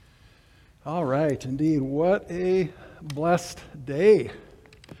All right, indeed. What a blessed day.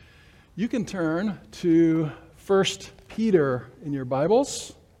 You can turn to 1 Peter in your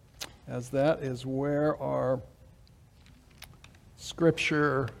Bibles, as that is where our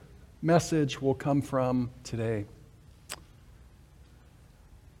scripture message will come from today.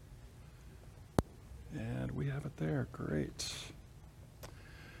 And we have it there. Great.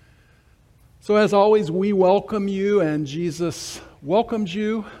 So as always, we welcome you, and Jesus welcomes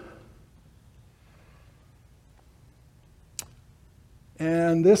you.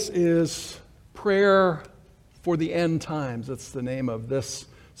 And this is Prayer for the End Times. That's the name of this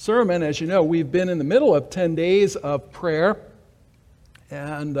sermon. As you know, we've been in the middle of 10 days of prayer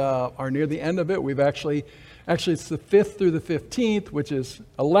and are near the end of it. We've actually it's the 5th through the 15th, which is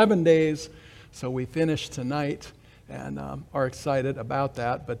 11 days. So we finished tonight and are excited about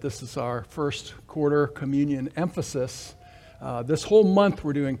that. But this is our first quarter communion emphasis. This whole month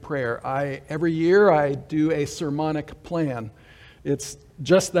we're doing prayer. Every year I do a sermonic plan. It's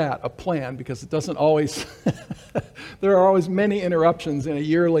just that, a plan, because it doesn't always, there are always many interruptions in a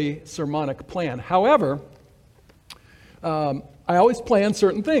yearly sermonic plan. However, I always plan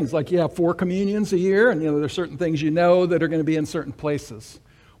certain things, like you have 4 communions a year, and there's certain things that are going to be in certain places.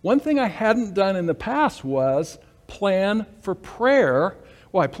 One thing I hadn't done in the past was plan for prayer.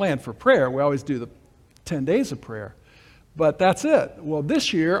 Well, I planned for prayer. We always do the 10 days of prayer. But that's it. Well,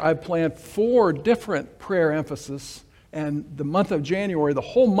 this year I planned 4 different prayer emphases. And the month of January, the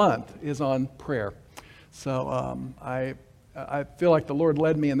whole month, is on prayer. So I feel like the Lord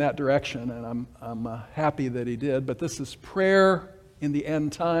led me in that direction, and I'm happy that He did. But this is prayer in the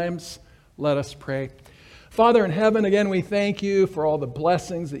end times. Let us pray. Father in heaven, again, we thank you for all the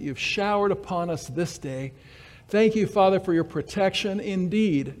blessings that you've showered upon us this day. Thank you, Father, for your protection.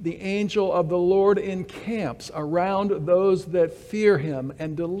 Indeed, the angel of the Lord encamps around those that fear him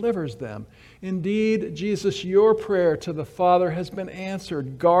and delivers them. Indeed, Jesus, your prayer to the Father has been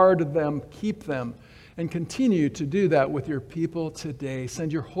answered. Guard them, keep them, and continue to do that with your people today.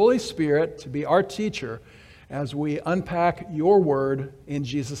 Send your Holy Spirit to be our teacher as we unpack your word in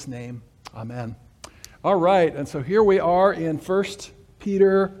Jesus' name. Amen. All right, and so here we are in 1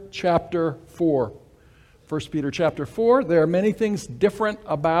 Peter chapter 4. 1 Peter chapter 4, there are many things different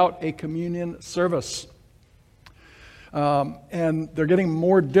about a communion service. And they're getting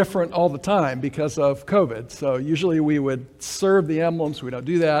more different all the time because of COVID. So usually we would serve the emblems. We don't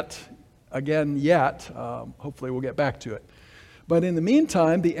do that again yet. Hopefully we'll get back to it. But in the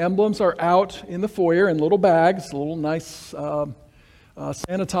meantime, the emblems are out in the foyer in little bags, little nice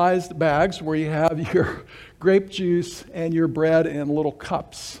sanitized bags where you have your grape juice and your bread in little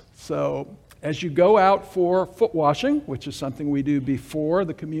cups. So as you go out for foot washing, which is something we do before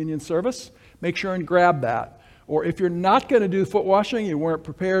the communion service, make sure and grab that. Or if you're not going to do foot washing, you weren't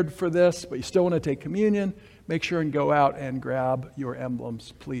prepared for this, but you still want to take communion, make sure and go out and grab your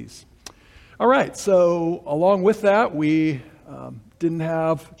emblems, please. All right, so along with that, we didn't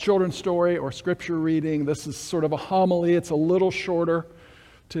have children's story or scripture reading. This is sort of a homily. It's a little shorter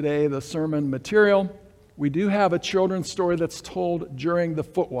today, the sermon material. We do have a children's story that's told during the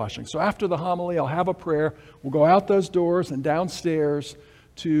foot washing. So after the homily, I'll have a prayer. We'll go out those doors and downstairs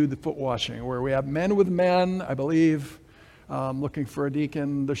to the foot washing, where we have men with men, I believe, looking for a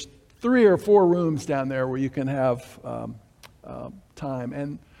deacon. There's 3 or 4 rooms down there where you can have time.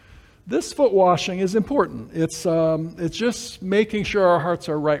 And this foot washing is important. It's just making sure our hearts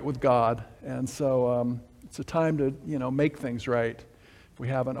are right with God. And so it's a time to, make things right if we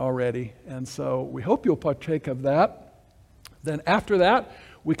haven't already. And so we hope you'll partake of that. Then after that,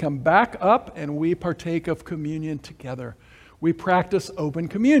 we come back up and we partake of communion together. We practice open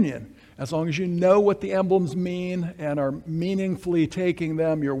communion. As long as you know what the emblems mean and are meaningfully taking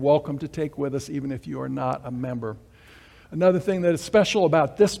them, you're welcome to take with us even if you are not a member. Another thing that is special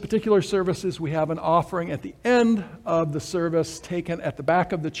about this particular service is we have an offering at the end of the service taken at the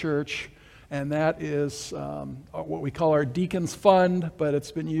back of the church, and that is what we call our Deacons Fund, but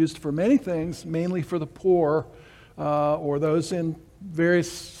it's been used for many things, mainly for the poor or those in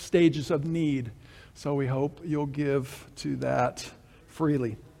various stages of need. So we hope you'll give to that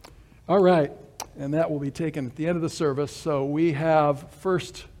freely. All right, and that will be taken at the end of the service. So we have 1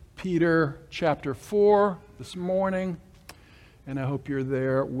 Peter chapter 4 this morning, and I hope you're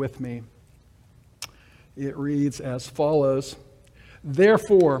there with me. It reads as follows: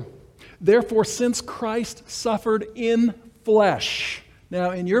 Therefore, since Christ suffered in flesh.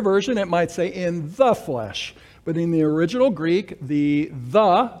 Now, in your version, it might say in the flesh. But in the original Greek, the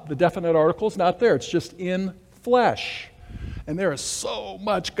definite article is not there. It's just in flesh. And there is so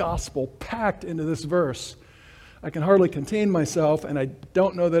much gospel packed into this verse. I can hardly contain myself, and I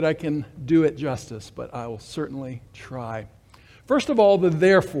don't know that I can do it justice, but I will certainly try. First of all, the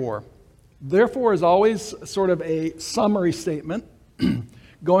therefore. Therefore is always sort of a summary statement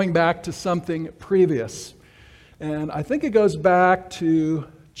going back to something previous. And I think it goes back to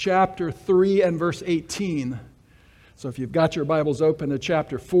chapter 3 and verse 18. So if you've got your Bibles open to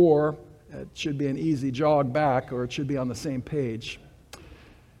chapter 4, it should be an easy jog back, or it should be on the same page.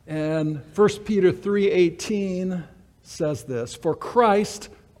 And 1 Peter 3:18 says this, "For Christ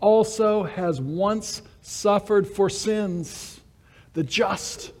also has once suffered for sins, the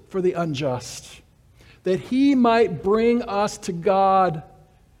just for the unjust, that he might bring us to God,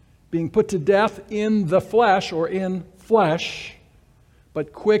 being put to death in the flesh," or in flesh,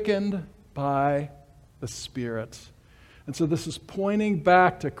 "but quickened by the Spirit." And so this is pointing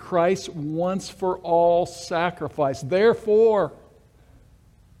back to Christ's once for all sacrifice. Therefore,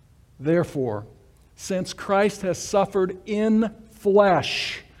 since Christ has suffered in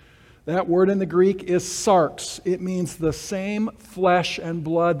flesh, that word in the Greek is sarx. It means the same flesh and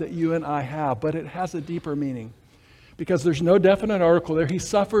blood that you and I have, but it has a deeper meaning because there's no definite article there. He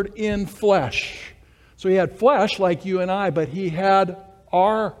suffered in flesh. So he had flesh like you and I, but he had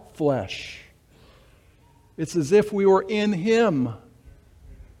our flesh. It's as if we were in him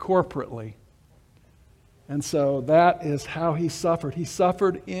corporately. And so that is how he suffered. He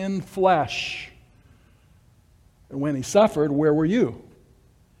suffered in flesh. And when he suffered, where were you?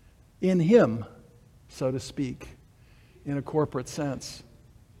 In him, so to speak, in a corporate sense.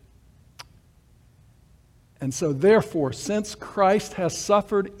 And so therefore, since Christ has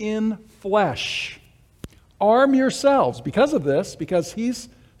suffered in flesh, arm yourselves, because of this, because he's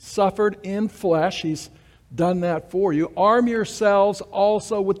suffered in flesh, he's done that for you, arm yourselves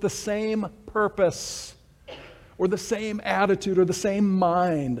also with the same purpose, or the same attitude, or the same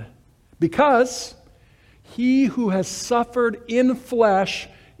mind. Because he who has suffered in flesh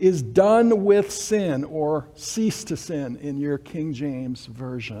is done with sin, or ceased to sin in your King James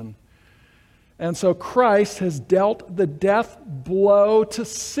Version. And so Christ has dealt the death blow to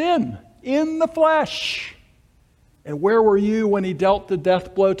sin in the flesh. And where were you when he dealt the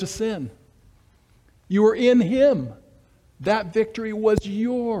death blow to sin? You were in him. That victory was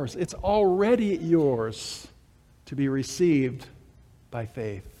yours. It's already yours to be received by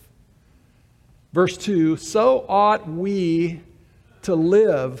faith. Verse 2, "So ought we to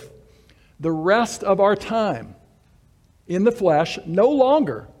live the rest of our time in the flesh, no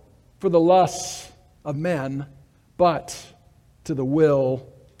longer for the lusts of men, but to the will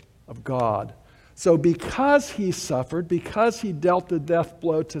of God." So because he suffered, because he dealt the death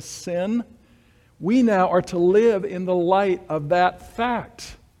blow to sin, we now are to live in the light of that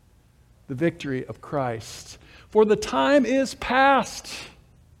fact, the victory of Christ. For the time is past,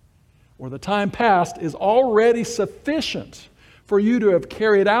 or the time past is already sufficient for you to have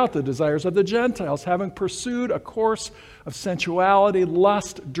carried out the desires of the Gentiles, having pursued a course of sensuality,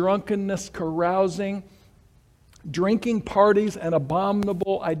 lust, drunkenness, carousing, drinking parties, and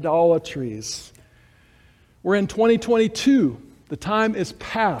abominable idolatries. We're in 2022. The time is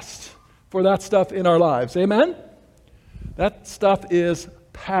past for that stuff in our lives. Amen? That stuff is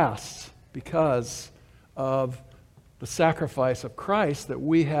past because of the sacrifice of Christ that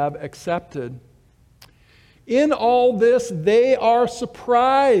we have accepted. In all this, they are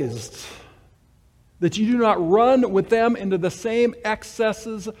surprised that you do not run with them into the same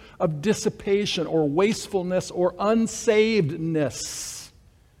excesses of dissipation or wastefulness or unsavedness.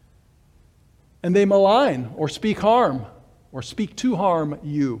 And they malign or speak harm or speak to harm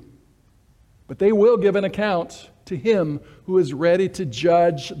you. But they will give an account to him who is ready to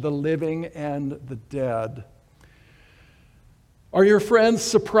judge the living and the dead. Are your friends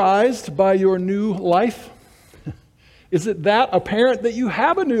surprised by your new life? Is it that apparent that you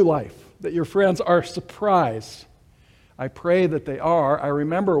have a new life, that your friends are surprised? I pray that they are. I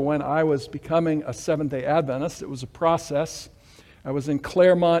remember when I was becoming a Seventh-day Adventist, it was a process. I was in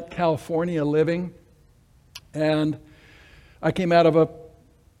Claremont, California living, and I came out of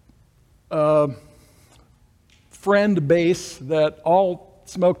a friend base that all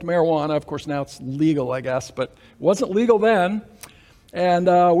smoked marijuana. Of course, now it's legal, I guess, but it wasn't legal then.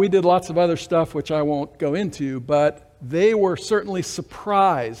 And we did lots of other stuff, which I won't go into, but they were certainly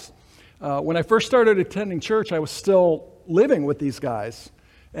surprised. When I first started attending church, I was still living with these guys.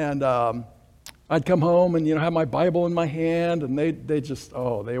 And I'd come home and, have my Bible in my hand, and they just,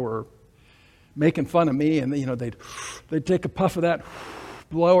 they were making fun of me. And, they'd take a puff of that,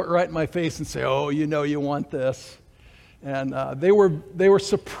 blow it right in my face and say, you want this. And they were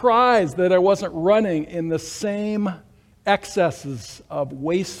surprised that I wasn't running in the same excesses of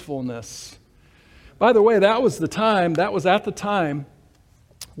wastefulness. By the way, that was at the time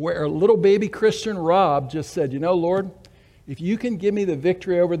where little baby Christian Rob just said, Lord, if you can give me the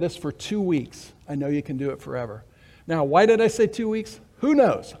victory over this for 2 weeks, I know you can do it forever. Now, why did I say 2 weeks? Who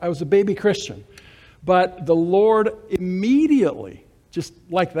knows? I was a baby Christian. But the Lord immediately, just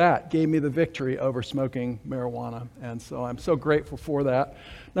like that, gave me the victory over smoking marijuana. And so I'm so grateful for that.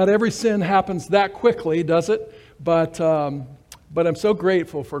 Not every sin happens that quickly, does it? But I'm so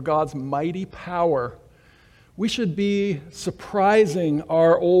grateful for God's mighty power. We should be surprising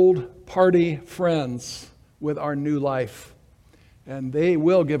our old party friends with our new life. And they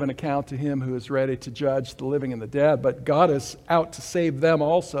will give an account to him who is ready to judge the living and the dead. But God is out to save them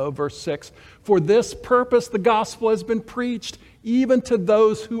also. Verse 6, for this purpose the gospel has been preached, even to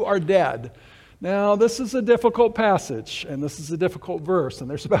those who are dead. Now, this is a difficult passage, and this is a difficult verse. And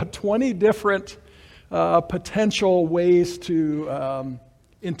there's about 20 different potential ways to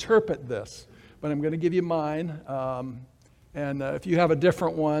interpret this. But I'm going to give you mine. And if you have a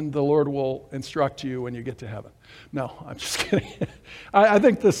different one, the Lord will instruct you when you get to heaven. No, I'm just kidding. I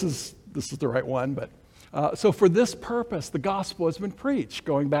think this is the right one. But so for this purpose, the gospel has been preached,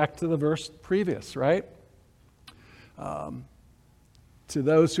 going back to the verse previous, right? To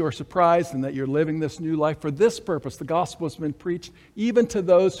those who are surprised and that you're living this new life, for this purpose, the gospel has been preached, even to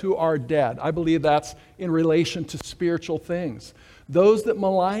those who are dead. I believe that's in relation to spiritual things. Those that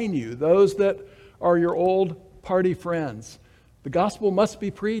malign you, those that are your old party friends. The gospel must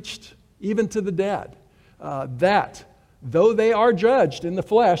be preached even to the dead. That, though they are judged in the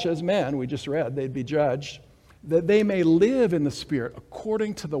flesh as men, we just read, they'd be judged, that they may live in the Spirit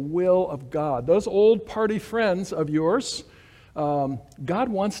according to the will of God. Those old party friends of yours, God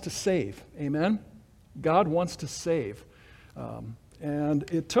wants to save. Amen? God wants to save. And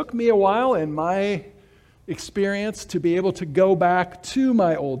it took me a while in my experience to be able to go back to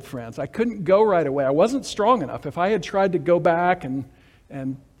my old friends. I couldn't go right away. I wasn't strong enough. If I had tried to go back and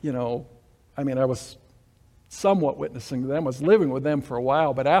I was somewhat witnessing to them, was living with them for a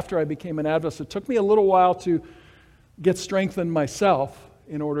while, but after I became an Adventist, it took me a little while to get strengthened myself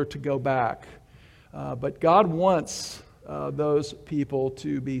in order to go back. But God wants those people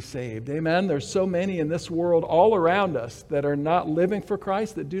to be saved. Amen? There's so many in this world all around us that are not living for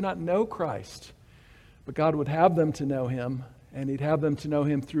Christ, that do not know Christ. But God would have them to know Him, and He'd have them to know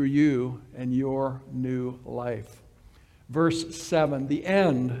Him through you and your new life. Verse 7, the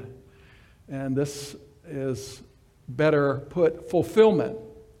end, and this is better put, fulfillment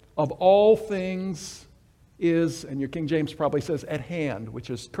of all things is, and your King James probably says at hand,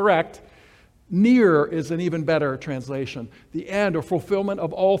 which is correct. Near is an even better translation. The end or fulfillment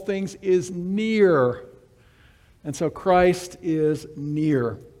of all things is near. And so Christ is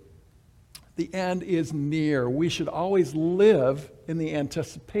near. The end is near. We should always live in the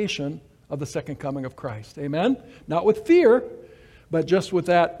anticipation of the second coming of Christ. Amen? Not with fear, but just with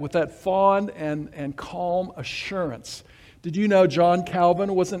that fond and calm assurance. Did you know John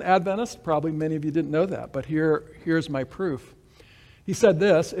Calvin was an Adventist? Probably many of you didn't know that, but here's my proof. He said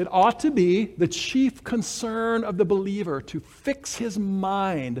this, it ought to be the chief concern of the believer to fix his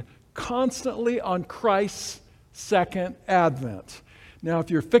mind constantly on Christ's second advent. Now,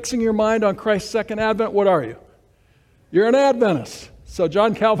 if you're fixing your mind on Christ's second advent, what are you? You're an Adventist. So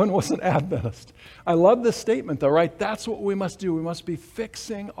John Calvin was an Adventist. I love this statement, though, right? That's what we must do. We must be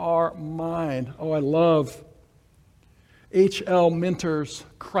fixing our mind. Oh, I love H.L. Minter's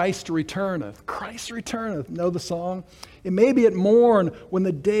Christ Returneth. Christ Returneth. Know the song? It may be at morn when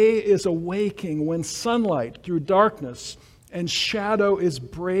the day is awaking, when sunlight through darkness and shadow is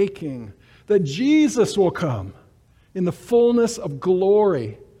breaking, that Jesus will come in the fullness of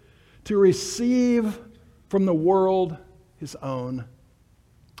glory to receive from the world His own.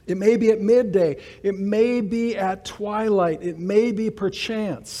 It may be at midday. It may be at twilight. It may be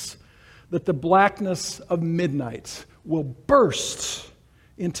perchance that the blackness of midnight will burst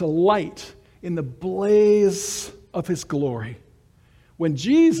into light in the blaze of His glory when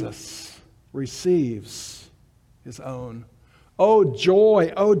Jesus receives His own. Oh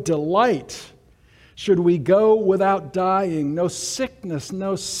joy, oh delight, should we go without dying, no sickness,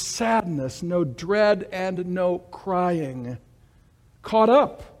 no sadness, no dread, and no crying, caught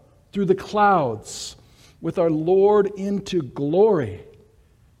up through the clouds with our Lord into glory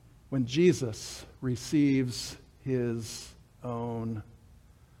when Jesus receives His own.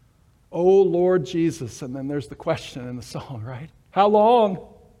 Oh Lord Jesus, and then there's the question in the song, right? How long?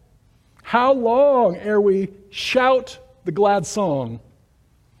 How long ere we shout the glad song?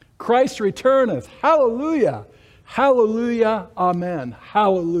 Christ returneth. Hallelujah. Hallelujah. Amen.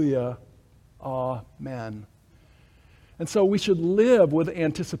 Hallelujah. Amen. And so we should live with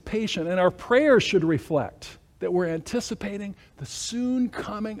anticipation, and our prayers should reflect that we're anticipating the soon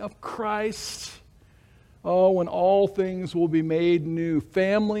coming of Christ. Oh, when all things will be made new.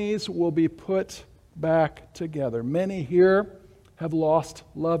 Families will be put back together. Many here have lost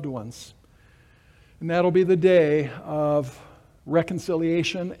loved ones. And that'll be the day of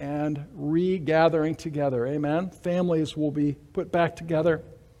reconciliation and regathering together. Amen? Families will be put back together.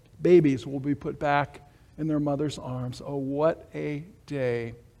 Babies will be put back in their mother's arms. Oh, what a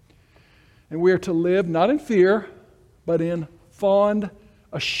day. And we are to live not in fear, but in fond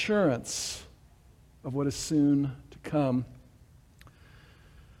assurance of what is soon to come.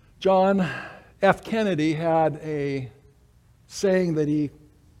 John F. Kennedy had a saying that he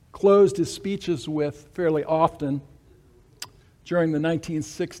closed his speeches with fairly often during the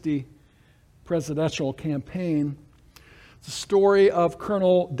 1960 presidential campaign. It's a story of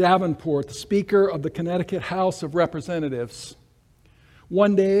Colonel Davenport, the Speaker of the Connecticut House of Representatives.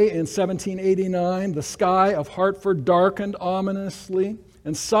 One day in 1789, the sky of Hartford darkened ominously,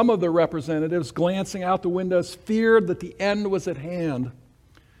 and some of the representatives, glancing out the windows, feared that the end was at hand.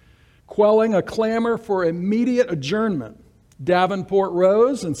 Quelling a clamor for immediate adjournment, Davenport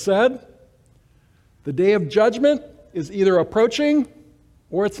rose and said, "The day of judgment is either approaching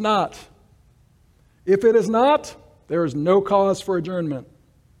or it's not. If it is not, there is no cause for adjournment.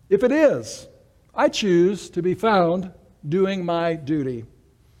 If it is, I choose to be found doing my duty.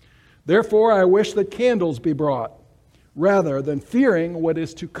 Therefore, I wish that candles be brought, rather than fearing what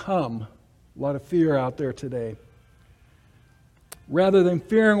is to come." A lot of fear out there today. Rather than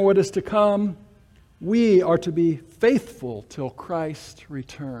fearing what is to come, we are to be faithful till Christ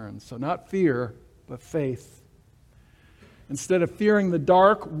returns. So not fear, but faith. Instead of fearing the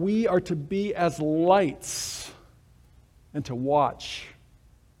dark, we are to be as lights and to watch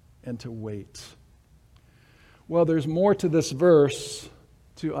and to wait. Well, there's more to this verse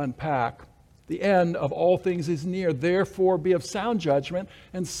to unpack. The end of all things is near. Therefore, be of sound judgment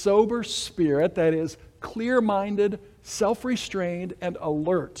and sober spirit, that is, clear-minded, self-restrained, and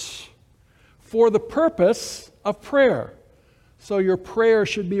alert, for the purpose of prayer. So your prayer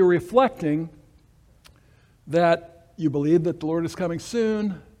should be reflecting that you believe that the Lord is coming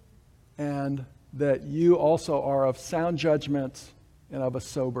soon and that you also are of sound judgment and of a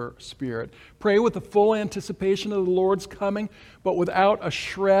sober spirit. Pray with the full anticipation of the Lord's coming, but without a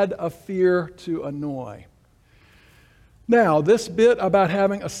shred of fear to annoy. Now, this bit about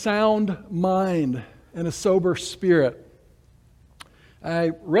having a sound mind and a sober spirit.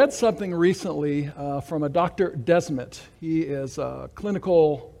 I read something recently from a Dr. Desmet. He is a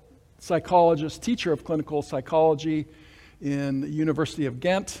clinical psychologist, teacher of clinical psychology in the University of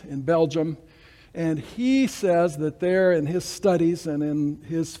Ghent in Belgium. And he says that there in his studies and in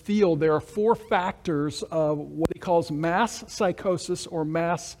his field, there are 4 factors of what he calls mass psychosis or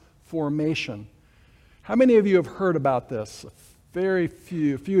mass formation. How many of you have heard about this? Very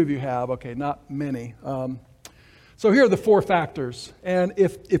few. A few of you have. Okay, not many. So here are the 4 factors. And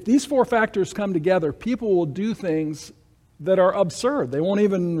if these 4 factors come together, people will do things that are absurd. They won't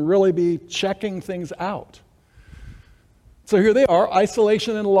even really be checking things out. So here they are: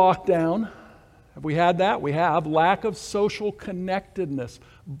 isolation and lockdown. Have we had that? We have. Lack of social connectedness.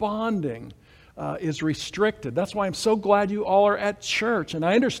 Bonding is restricted. That's why I'm so glad you all are at church. And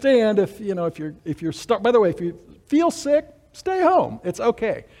I understand if you're stuck. By the way, if you feel sick, stay home. It's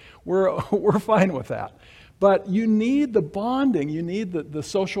okay. We're fine with that. But you need the bonding. You need the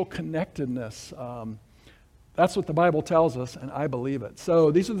social connectedness. That's what the Bible tells us, and I believe it.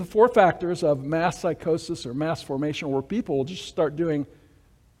 So these are the 4 factors of mass psychosis or mass formation, where people will just start doing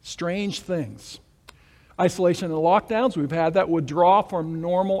strange things. Isolation and lockdowns, we've had that, withdraw from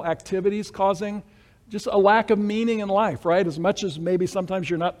normal activities, causing just a lack of meaning in life, right? As much as maybe sometimes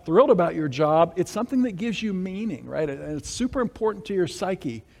you're not thrilled about your job, it's something that gives you meaning, right? And it's super important to your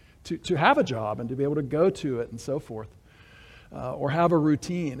psyche to have a job and to be able to go to it and so forth, or have a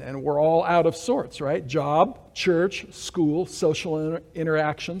routine. And we're all out of sorts, right? Job, church, school, social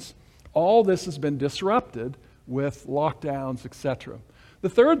interactions. All this has been disrupted with lockdowns, etc. The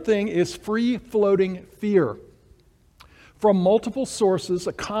third thing is free-floating fear. From multiple sources,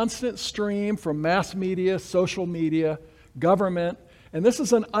 a constant stream from mass media, social media, government, and this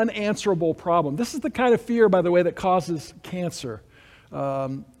is an unanswerable problem. This is the kind of fear, by the way, that causes cancer.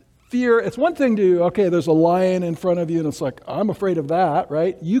 Fear, it's one thing there's a lion in front of you, and it's like, I'm afraid of that,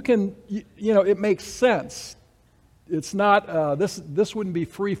 right? It makes sense. It's not, this wouldn't be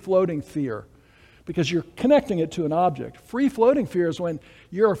free-floating fear, because you're connecting it to an object. Free-floating fear is when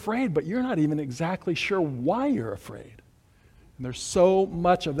you're afraid, but you're not even exactly sure why you're afraid. And there's so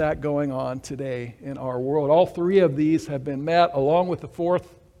much of that going on today in our world. All three of these have been met, along with the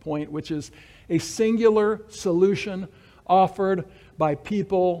fourth point, which is a singular solution offered by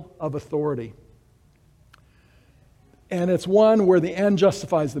people of authority. And it's one where the end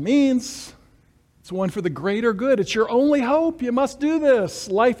justifies the means. It's one for the greater good. It's your only hope. You must do this.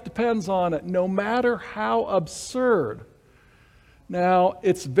 Life depends on it, no matter how absurd. Now,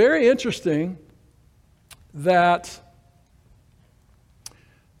 it's very interesting that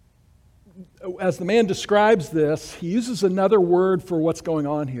as the man describes this, he uses another word for what's going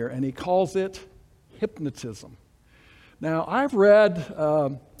on here, and he calls it hypnotism. Now, I've read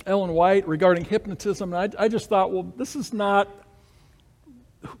Ellen White regarding hypnotism, and I just thought, well, this is not,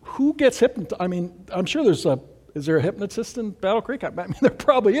 who gets hypnotized? I mean, I'm sure is there a hypnotist in Battle Creek? I mean, there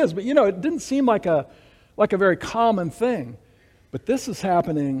probably is, but it didn't seem like a very common thing. But this is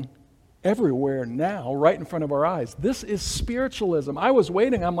happening everywhere now, right in front of our eyes. This is spiritualism. I was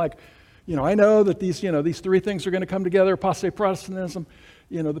waiting, I'm like, I know that these three things are going to come together: apostate Protestantism,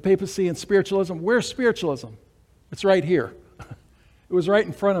 the papacy, and spiritualism. Where's spiritualism? It's right here. It was right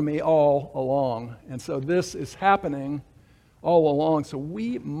in front of me all along. And so this is happening all along. So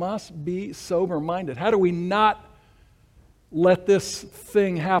we must be sober-minded. How do we not let this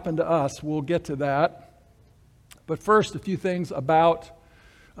thing happen to us? We'll get to that. But first, a few things about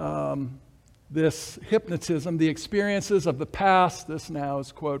this hypnotism. The experiences of the past. This now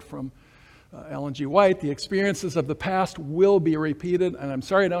is a quote from Ellen G. White. The experiences of the past will be repeated. And I'm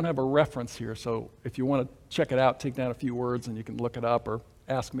sorry I don't have a reference here. So if you want to check it out, take down a few words and you can look it up or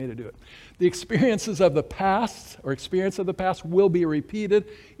ask me to do it. The experiences of the past, or experience of the past, will be repeated.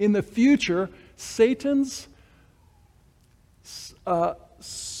 In the future, Satan's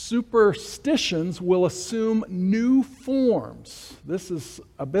superstitions will assume new forms. This is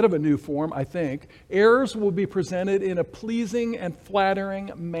a bit of a new form, I think. Errors will be presented in a pleasing and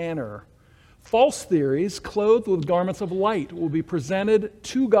flattering manner. False theories, clothed with garments of light, will be presented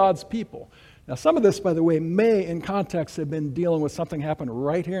to God's people. Now, some of this, by the way, may, in context, have been dealing with something happened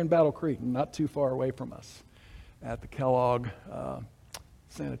right here in Battle Creek, not too far away from us, at the Kellogg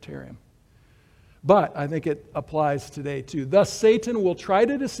Sanitarium. But I think it applies today, too. Thus, Satan will try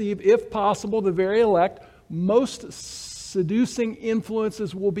to deceive, if possible, the very elect. Most seducing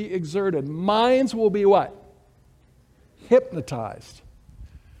influences will be exerted. Minds will be what? Hypnotized.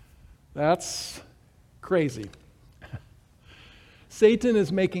 That's crazy. Satan is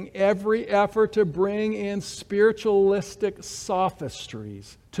making every effort to bring in spiritualistic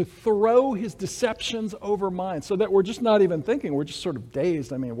sophistries, to throw his deceptions over minds, so that we're just not even thinking. We're just sort of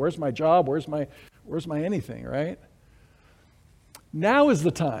dazed. I mean, where's my job? Where's my anything, right? Now is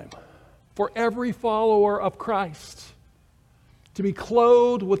the time for every follower of Christ to be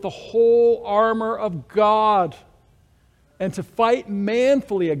clothed with the whole armor of God and to fight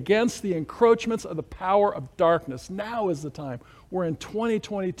manfully against the encroachments of the power of darkness. Now is the time. We're in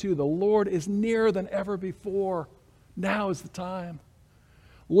 2022. The Lord is nearer than ever before. Now is the time.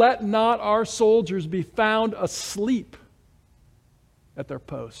 Let not our soldiers be found asleep at their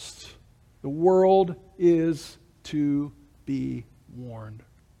posts. The world is to be warned.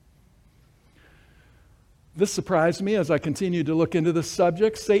 This surprised me as I continued to look into this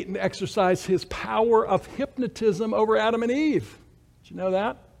subject. Satan exercised his power of hypnotism over Adam and Eve. Did you know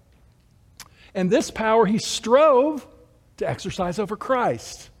that? And this power he strove to exercise over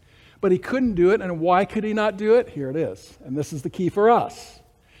Christ. But he couldn't do it. And why could he not do it? Here it is. And this is the key for us.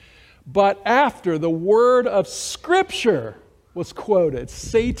 But after the word of Scripture was quoted,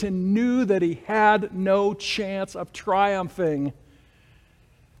 Satan knew that he had no chance of triumphing.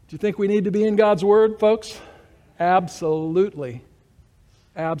 Do you think we need to be in God's Word, folks? Absolutely.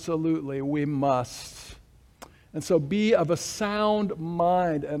 Absolutely, we must. And so be of a sound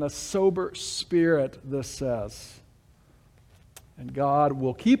mind and a sober spirit, this says. And God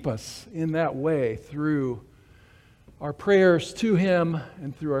will keep us in that way through our prayers to Him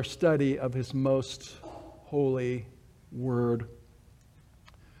and through our study of His most holy Word.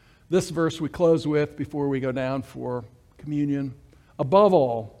 This verse we close with before we go down for communion. Above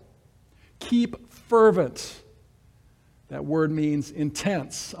all, keep fervent. That word means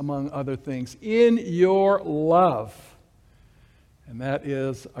intense, among other things, in your love. And that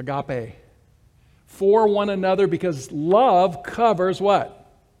is agape. For one another, because love covers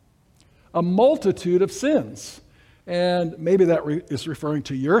what? A multitude of sins. And maybe that is referring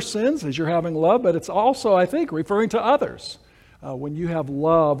to your sins as you're having love, but it's also, I think, referring to others. When you have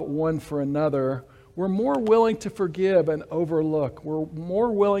love one for another, we're more willing to forgive and overlook. We're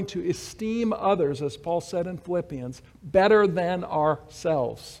more willing to esteem others, as Paul said in Philippians, better than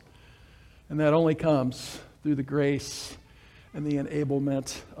ourselves. And that only comes through the grace and the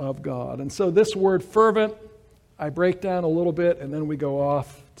enablement of God. And so this word fervent, I break down a little bit, and then we go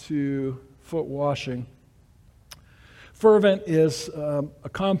off to foot washing. Fervent is a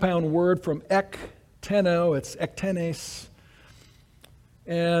compound word from ekteno, it's ektenes,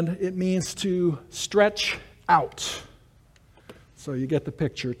 and it means to stretch out. So you get the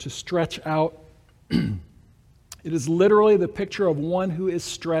picture, to stretch out. It is literally the picture of one who is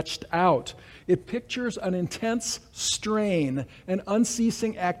stretched out. It pictures an intense strain, an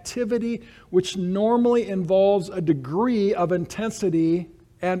unceasing activity which normally involves a degree of intensity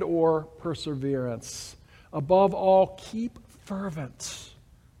and or perseverance. Above all, keep fervent.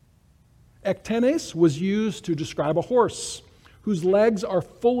 Ektenes was used to describe a horse whose legs are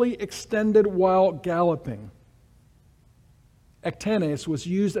fully extended while galloping. Ektenes was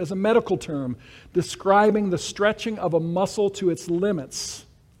used as a medical term describing the stretching of a muscle to its limits,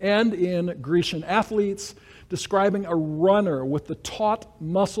 and in Grecian athletes, describing a runner with the taut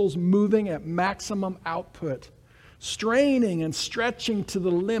muscles moving at maximum output, straining and stretching to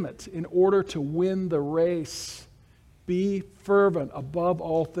the limit in order to win the race. Be fervent above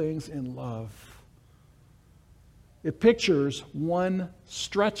all things in love. It pictures one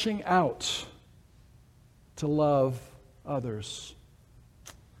stretching out to love others.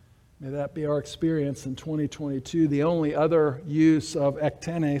 May that be our experience in 2022. The only other use of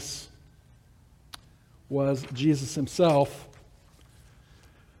ektenes was Jesus himself.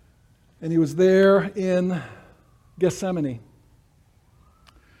 And he was there in Gethsemane.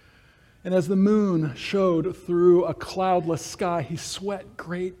 And as the moon showed through a cloudless sky, he sweat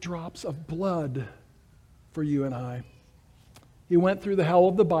great drops of blood for you and I. He went through the hell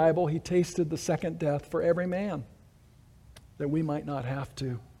of the Bible. He tasted the second death for every man, that we might not have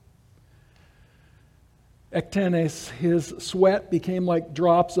to. Ektenes, his sweat became like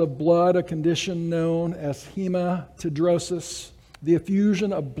drops of blood, a condition known as hematidrosis, the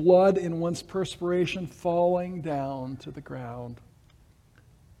effusion of blood in one's perspiration falling down to the ground.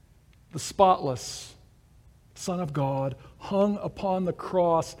 The spotless Son of God hung upon the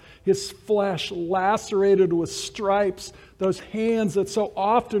cross, his flesh lacerated with stripes, those hands that so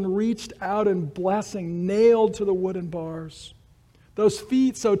often reached out in blessing nailed to the wooden bars, those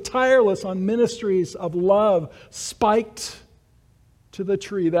feet so tireless on ministries of love spiked to the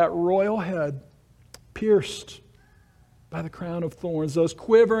tree, that royal head pierced by the crown of thorns, those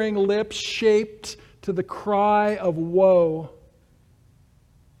quivering lips shaped to the cry of woe.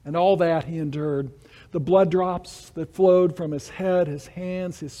 And all that he endured. The blood drops that flowed from his head, his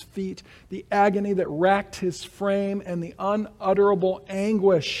hands, his feet, the agony that racked his frame, and the unutterable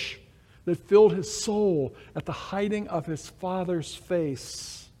anguish that filled his soul at the hiding of his Father's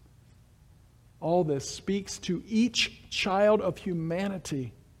face. All this speaks to each child of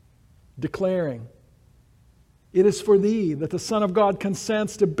humanity, declaring, "It is for thee that the Son of God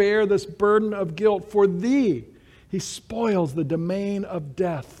consents to bear this burden of guilt. For thee he spoils the domain of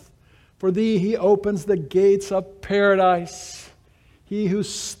death. For thee he opens the gates of paradise. He who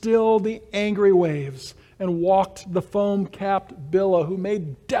stilled the angry waves and walked the foam-capped billow, who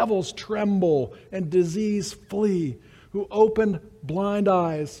made devils tremble and disease flee, who opened blind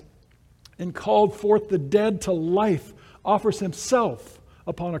eyes and called forth the dead to life, offers himself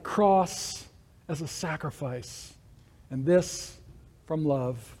upon a cross as a sacrifice, and this from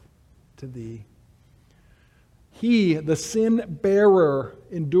love to thee. He, the sin-bearer,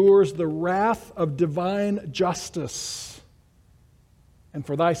 endures the wrath of divine justice, and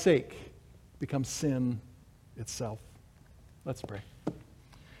for thy sake becomes sin itself." Let's pray.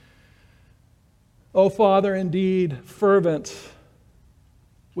 Oh, Father, indeed, fervent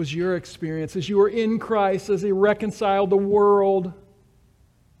was your experience as you were in Christ, as he reconciled the world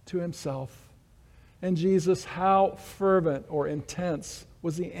to himself. And Jesus, how fervent or intense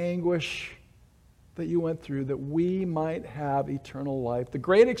was the anguish that you went through that we might have eternal life. The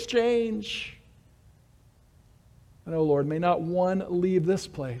great exchange. And, oh Lord, may not one leave this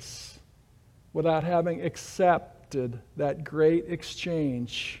place without having accepted that great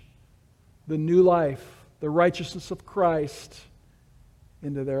exchange, the new life, the righteousness of Christ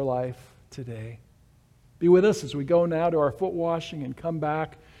into their life today. Be with us as we go now to our foot washing and come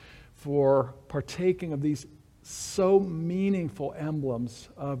back for partaking of these so meaningful emblems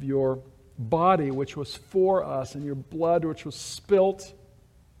of your body, which was for us, and your blood, which was spilt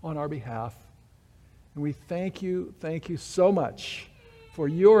on our behalf. And we thank you so much for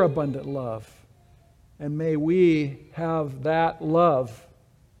your abundant love. And may we have that love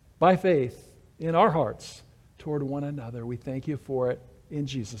by faith in our hearts toward one another. We thank you for it in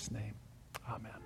Jesus' name. Amen.